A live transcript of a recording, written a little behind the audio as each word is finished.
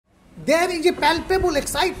There is a palpable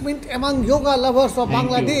excitement among yoga lovers of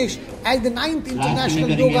Bangladesh as the 9th International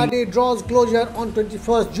Yoga Day draws closure on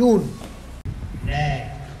 21st June.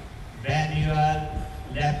 Bend your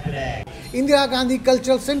left leg. Indira Gandhi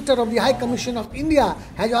Cultural Centre of the High Commission of India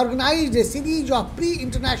has organized a series of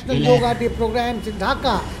pre-International Yoga Day programs in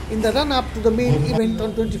Dhaka in the run-up to the main event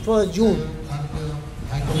on 21st June.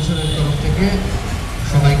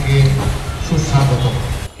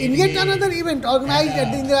 In yet another event organized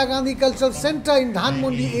at the Indira Gandhi Cultural Centre in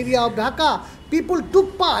Dhanmondi area of Dhaka, people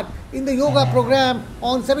took part in the yoga program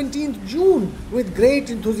on 17th June with great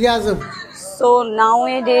enthusiasm. So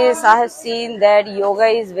nowadays I have seen that yoga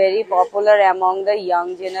is very popular among the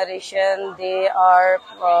young generation. They are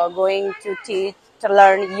going to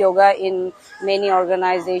learn yoga in many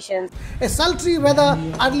organizations. A sultry weather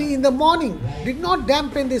early in the morning did not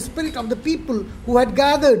dampen the spirit of the people who had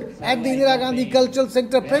gathered at the Indira Gandhi Cultural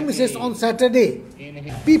Centre premises on Saturday.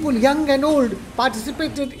 People young and old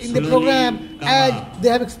participated in the program as they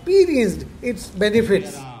have experienced its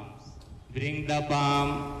benefits. Bring the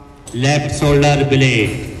palm. Left shoulder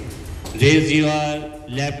blade. Raise your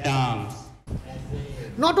left arms.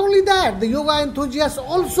 Not only that, the yoga enthusiasts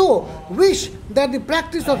also wish that the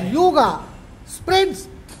practice of yoga spreads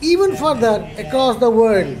even further across the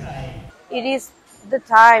world. It is the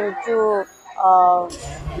time to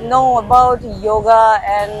know about yoga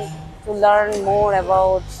and to learn more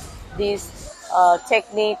about these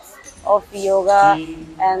techniques of yoga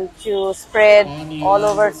and to spread all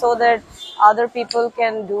over so that other people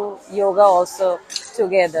can do yoga also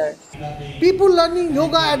together. People learning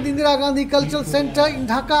yoga at the Indira Gandhi Cultural Centre in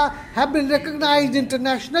Dhaka have been recognized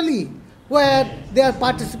internationally, where they are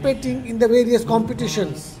participating in the various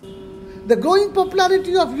competitions. The growing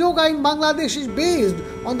popularity of yoga in Bangladesh is based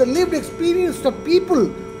on the lived experience of people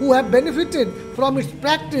who have benefited from its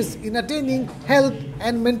practice in attaining health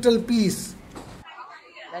and mental peace.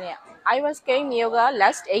 I was doing yoga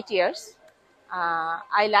last 8 years.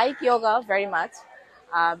 I like yoga very much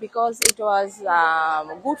because it was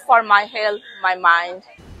good for my health, my mind.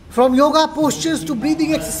 From yoga postures to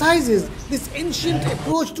breathing exercises, this ancient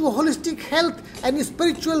approach to holistic health and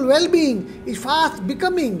spiritual well-being is fast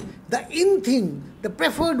becoming the in thing, the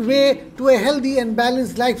preferred way to a healthy and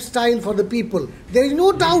balanced lifestyle for the people. There is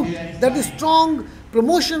no doubt that the strong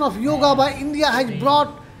promotion of yoga by India has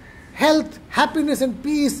brought health, happiness and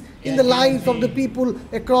peace in the lives of the people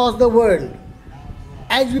across the world.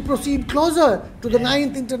 As we proceed closer to the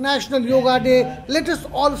 9th International Yoga Day, let us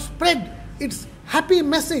all spread its happy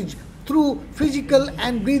message through physical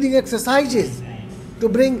and breathing exercises to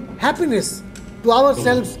bring happiness to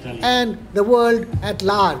ourselves and the world at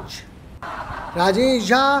large.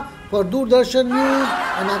 Rajesh Jha for Doordarshan News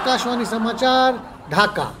and Akashwani Samachar,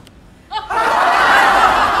 Dhaka.